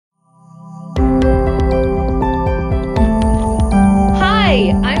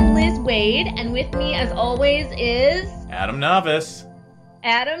with me, as always, is Adam Navis.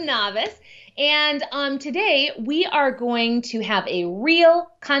 Adam Navis. And today we are going to have a real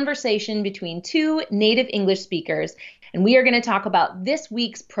conversation between two native English speakers. And we are going to talk about this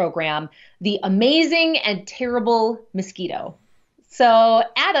week's program, The Amazing and Terrible Mosquito. So,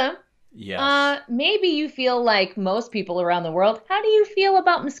 Adam, Yes. maybe you feel like most people around the world. How do you feel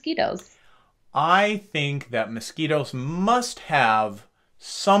about mosquitoes? I think that mosquitoes must have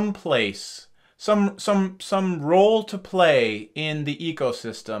some place, some role to play in the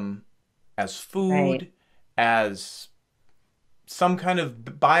ecosystem as food, Right. as some kind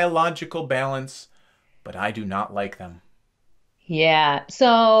of biological balance, but I do not like them. Yeah.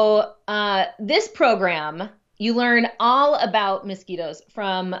 So this program, you learn all about mosquitoes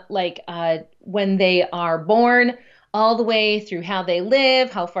from when they are born all the way through how they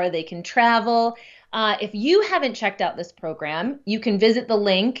live, how far they can travel. If you haven't checked out this program, you can visit the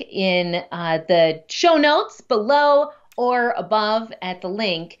link in the show notes below or above at the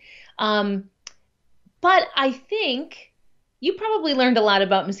link. But I think you probably learned a lot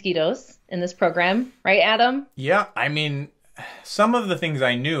about mosquitoes in this program, right, Adam? Yeah, I mean, some of the things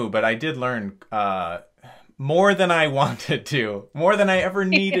I knew, but I did learn more than I wanted to, more than I ever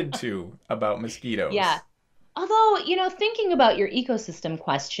needed to about mosquitoes. Yeah. Although, thinking about your ecosystem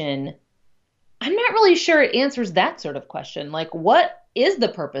question, I'm not really sure it answers that sort of question. Like, what is the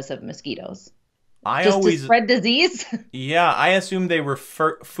purpose of mosquitoes? I Just to always, spread disease? yeah, I assumed they were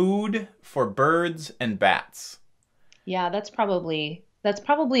food for birds and bats. Yeah, that's probably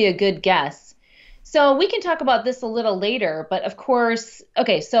a good guess. So we can talk about this a little later, but of course,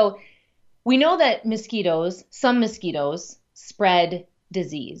 okay, so we know that some mosquitoes spread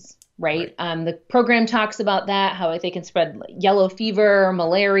disease, right? Right. The program talks about that, how they can spread like yellow fever,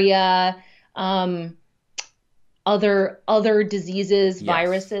 malaria, um, other diseases, Yes.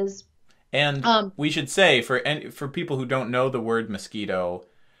 viruses. And Um, we should say for people who don't know the word mosquito, yes,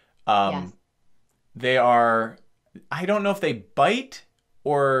 um, they are, I don't know if they bite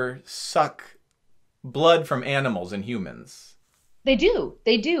or suck blood from animals and humans. they do.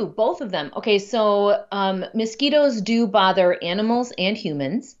 They do, both of them. Okay, so mosquitoes do bother animals and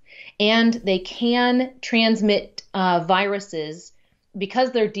humans, and they can transmit viruses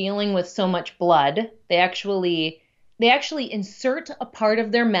because they're dealing with so much blood. They actually insert a part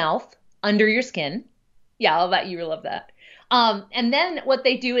of their mouth under your skin. Yeah, I'll bet you love that. And then what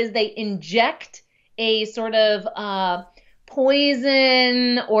they do is they inject a sort of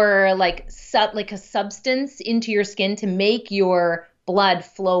poison or like a substance into your skin to make your blood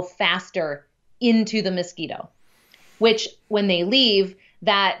flow faster into the mosquito. Which, when they leave,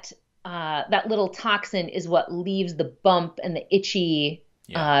 that little toxin is what leaves the bump and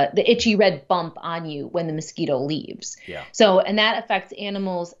Yeah. the itchy red bump on you when the mosquito leaves. Yeah. So, and that affects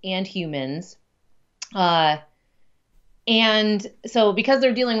animals and humans. Uh, and so, because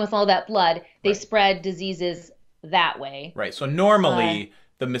they're dealing with all that blood, they Right. spread diseases that way. Right. So Uh, normally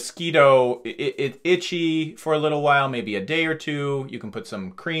the mosquito, it's itchy for a little while, maybe a day or two. You can put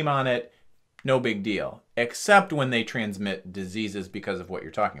some cream on it. No big deal. Except when they transmit diseases because of what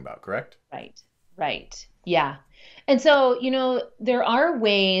you're talking about, correct? right, right. Yeah. And so, there are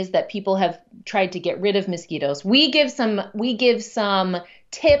ways that people have tried to get rid of mosquitoes. We give some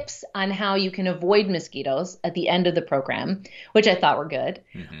tips on how you can avoid mosquitoes at the end of the program, which I thought were good.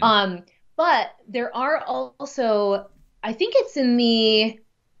 Hmm. But there are also, I think it's in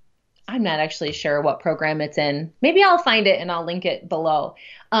I'm not actually sure what program it's in. Maybe I'll find it and I'll link it below.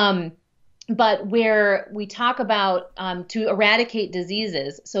 Um, but where we talk about to eradicate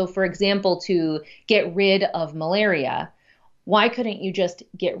diseases. So, for example, to get rid of malaria, why couldn't you just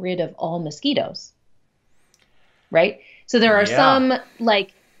get rid of all mosquitoes? Right? So there are Yeah. some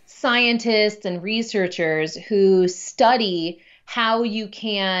like scientists and researchers who study how you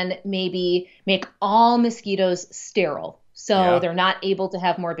can maybe make all mosquitoes sterile so Yeah. they're not able to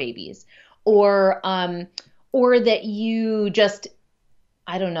have more babies, or that you just,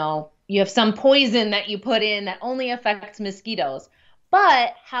 I don't know, you have some poison that you put in that only affects mosquitoes.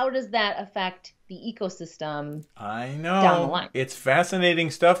 But how does that affect the ecosystem I down the know. line? It's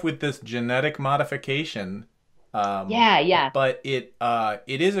fascinating stuff with this genetic modification. Yeah, yeah. But it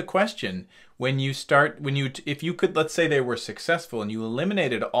is a question when you start when you if you could, let's say they were successful and you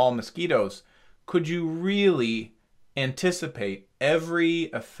eliminated all mosquitoes, could you really anticipate every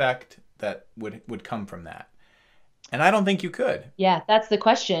effect that would come from that? And I don't think you could. Yeah, that's the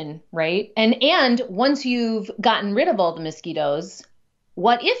question, right? And once you've gotten rid of all the mosquitoes,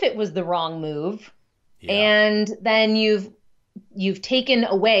 what if it was the wrong move Yeah. and then you've taken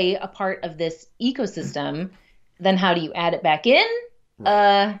away a part of this ecosystem, then how do you add it back in? Right.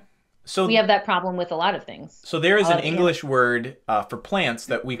 Uh So We have that problem with a lot of things. So there A is an lot of animals. English word for plants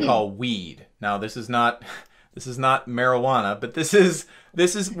that we call weed. Now this is not marijuana, but this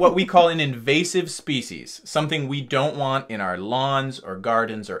is what we call an invasive species, something we don't want in our lawns or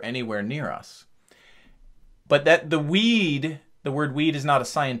gardens or anywhere near us. But that the word weed is not a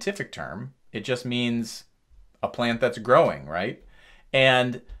scientific term. It just means a plant that's growing, right?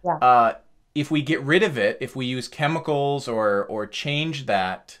 And Yeah. if we get rid of it, if we use chemicals or change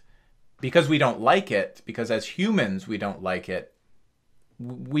that because we don't like it, because as humans we don't like it,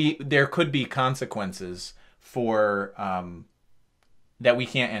 there could be consequences for that we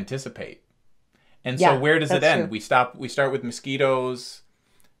can't anticipate. And so Yeah, where does it that's end? true. We start with mosquitoes.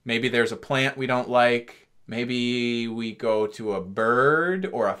 Maybe there's a plant we don't like. Maybe we go to a bird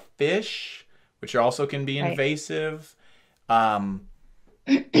or a fish, which also can be Right. invasive. Um,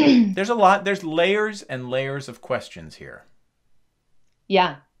 there's layers and layers of questions here.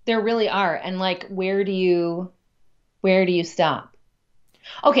 Yeah, there really are. And like, where do you stop?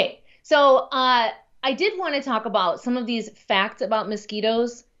 Okay, so I did want to talk about some of these facts about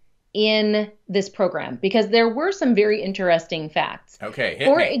mosquitoes in this program because there were some very interesting facts. Okay, hit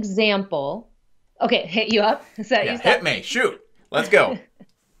For me. example, okay, hit you up. Is that Yeah, you hit said? me. Shoot. Let's go.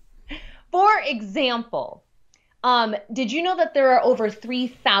 For example, did you know that there are over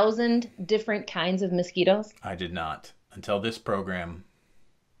 3,000 different kinds of mosquitoes? I did not until this program.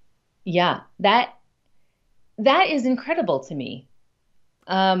 Yeah, that is incredible to me.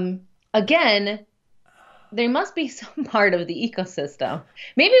 Again, there must be some part of the ecosystem.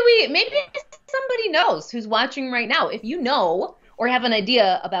 Maybe somebody knows who's watching right now. If you know or have an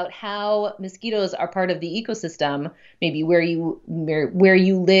idea about how mosquitoes are part of the ecosystem, maybe where you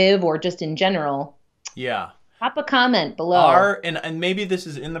live or just in general, Yeah. pop a comment below. And maybe this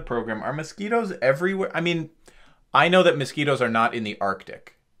is in the program. Are mosquitoes everywhere? I mean, I know that mosquitoes are not in the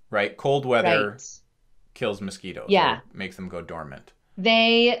Arctic, right? Cold weather Right. kills mosquitoes Yeah. or makes them go dormant.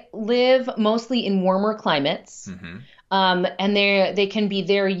 They live mostly in warmer climates. Hmm. And they can be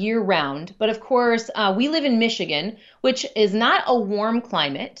there year round. But of course, we live in Michigan, which is not a warm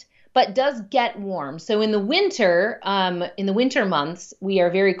climate, but does get warm. So in the winter months, we are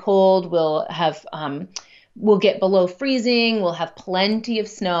very cold. We'll get below freezing. We'll have plenty of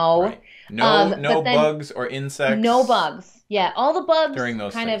snow. Right. No But then bugs or no insects bugs. Yeah, all the bugs during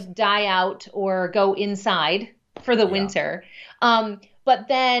those kind phases. of die out or go inside for the Yeah. winter. But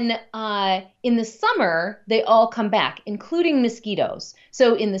then in the summer, they all come back, including mosquitoes.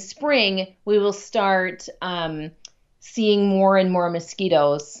 So in the spring, we will start seeing more and more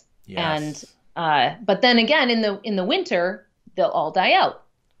mosquitoes. And Yes. but then again, in the winter, they'll all die out.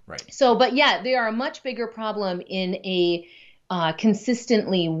 Right. So, but yeah, they are a much bigger problem in a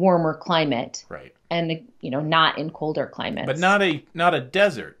consistently warmer climate, Right. and not in colder But climates. not a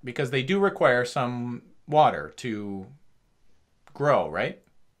desert because they do require some water to grow, right?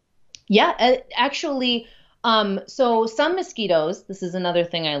 Yeah, actually, so some mosquitoes, this is another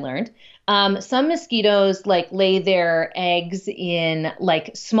thing I learned. Some mosquitoes like lay their eggs in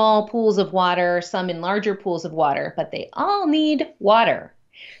like small pools of water, some in larger pools of water, but they all need water.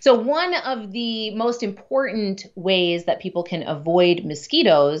 So one of the most important ways that people can avoid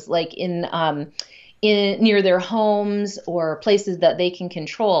mosquitoes, like in near their homes or places that they can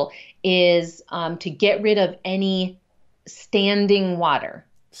control, is to get rid of any standing water.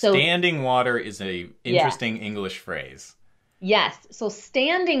 So Standing water is a yeah, interesting English phrase. yes. So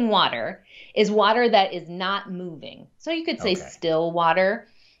standing water is water that is not moving. So you could say Okay. still water.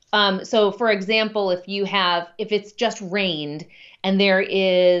 So for example, if it's just rained and there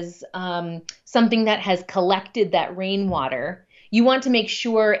is something that has collected that rainwater, you want to make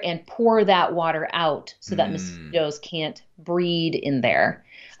sure and pour that water out so that Mm, mosquitoes can't breed in there.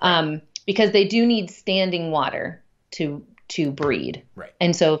 right. Because they do need standing water to breed. Right.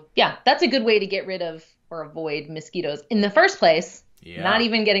 And so, yeah, that's a good way to get rid of or avoid mosquitoes in the first place, not Yeah.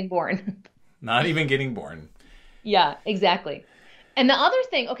 even getting born. Not even getting born. Yeah, exactly. And the other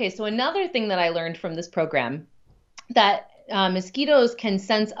thing, okay, so another thing that I learned from this program that mosquitoes can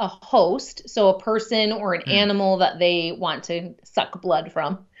sense a host, so a person or an Hmm. animal that they want to suck blood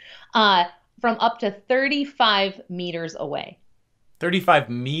from up to 35 meters away. 35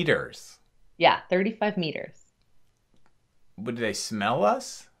 meters. Yeah, 35 meters. Would they smell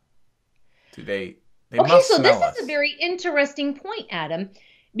us? They Okay, must so this smell is a us. very interesting point, Adam,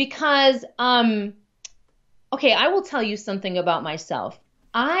 because okay, I will tell you something about myself.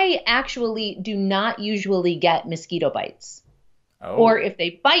 I actually do not usually get mosquito bites. Or Oh, if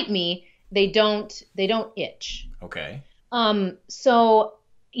they bite me, they don't itch. okay. So,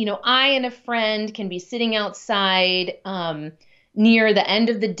 I and a friend can be sitting outside, near the end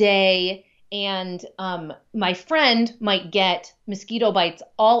of the day, and my friend might get mosquito bites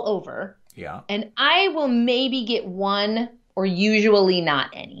all over. Yeah. And I will maybe get one or usually not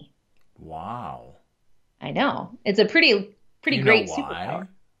any. Wow. I know. It's a pretty great superpower.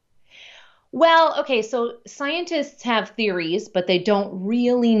 Well, okay, so scientists have theories, but they don't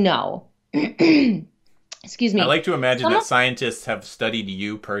really know. Excuse me. I like to imagine that scientists have studied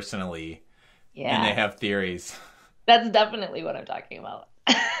you personally, and they have theories. That's definitely what I'm talking about.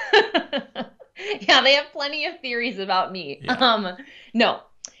 Yeah, they have plenty of theories about me. Yeah. No.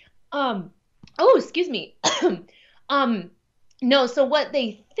 Oh, excuse me. No, so what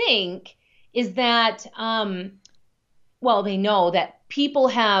they think is that, well, they know that people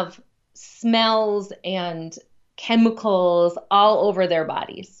have smells and chemicals all over their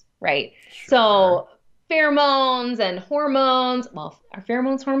bodies, right? Sure. So pheromones and hormones, well, are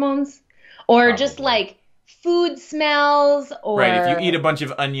pheromones hormones? Or Probably. Just like food smells, or right, if you eat a bunch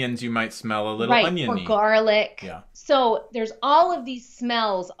of onions, you might smell a little oniony. Or garlic. Yeah. So there's all of these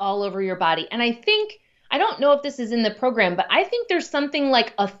smells all over your body. And I don't know if this is in the program, but I think there's something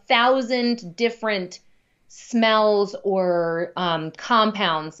like 1,000 different smells or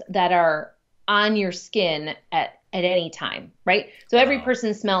compounds that are on your skin at any time, right? So every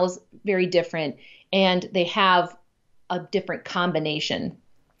person smells very different, and they have a different combination.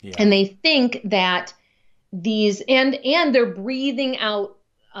 Yeah. And they think that these, and they're breathing out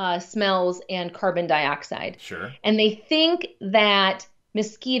smells and carbon dioxide. Sure. And they think that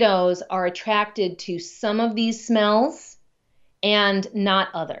mosquitoes are attracted to some of these smells and not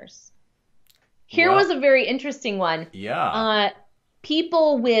others. Here was a very interesting one. Yeah.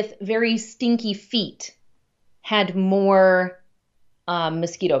 People with very stinky feet had more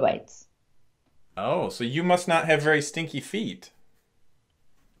mosquito bites. Oh, so you must not have very stinky feet.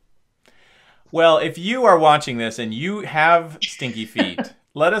 Well, if you are watching this and you have stinky feet,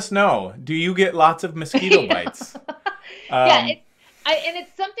 let us know. Do you get lots of mosquito bites? And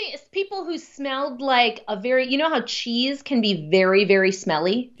it's something, it's people who smelled like you know how cheese can be very, very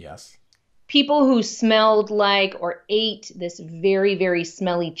smelly? Yes. People who smelled like or ate this very, very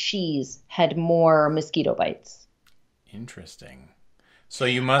smelly cheese had more mosquito bites. Interesting. So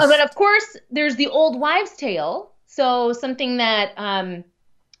you must... But of course, there's the old wives' tale. So something that, an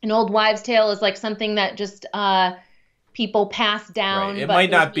old wives' tale is like something that just people pass down. Right. It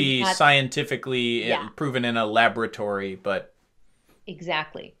might not be scientifically proven in a laboratory, but...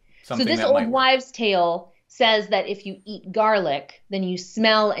 Exactly. So this old wives' tale says that if you eat garlic, then you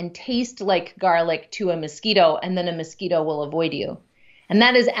smell and taste like garlic to a mosquito, and then a mosquito will avoid you. And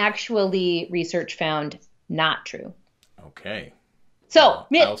that is actually, research found, not true. Okay. So,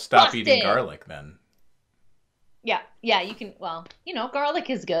 I'll stop eating garlic then. Yeah, you can, well, garlic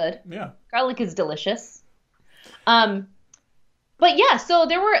is good. Yeah. Garlic is delicious. But yeah, so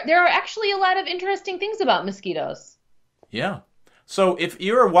there are actually a lot of interesting things about mosquitoes. Yeah. So if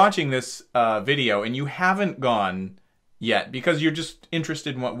you're watching this video and you haven't gone yet because you're just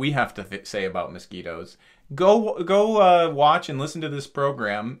interested in what we have to say about mosquitoes, go watch and listen to this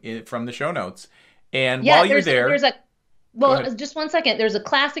program from the show notes. And while you're there... just 1 second. There's a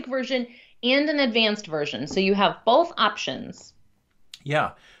classic version and an advanced version. So you have both options.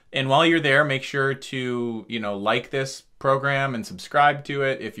 Yeah. And while you're there, make sure to, like this program and subscribe to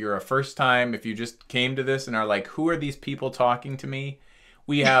it. If you're if you just came to this and are like, who are these people talking to me?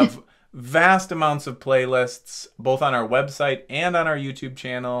 We have vast amounts of playlists, both on our website and on our YouTube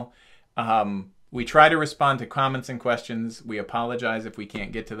channel. We try to respond to comments and questions. We apologize if we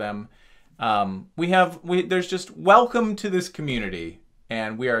can't get to them. There's just welcome to this community,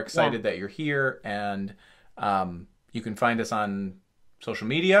 and we are excited that you're here. And you can find us on social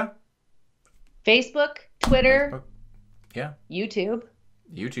media, Facebook, Twitter, YouTube,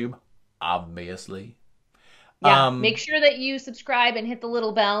 obviously. Yeah, make sure that you subscribe and hit the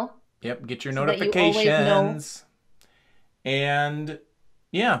little bell. Yep, get your notifications. And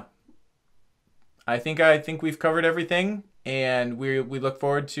yeah, I think we've covered everything, and we look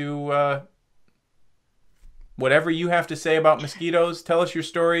forward to whatever you have to say about mosquitoes. Tell us your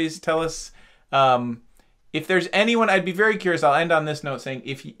stories. Tell us if there's anyone. I'd be very curious. I'll end on this note saying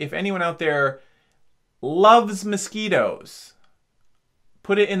if anyone out there loves mosquitoes,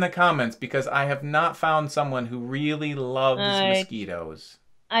 put it in the comments, because I have not found someone who really loves mosquitoes.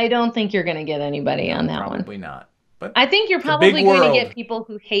 I don't think you're going to get anybody on that probably one. Probably not. But I think you're probably going to get people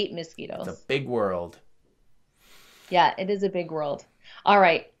who hate mosquitoes. It's a big world. Yeah, it is a big world. All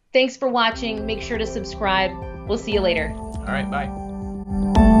right. Thanks for watching. Make sure to subscribe. We'll see you later. All right. Bye.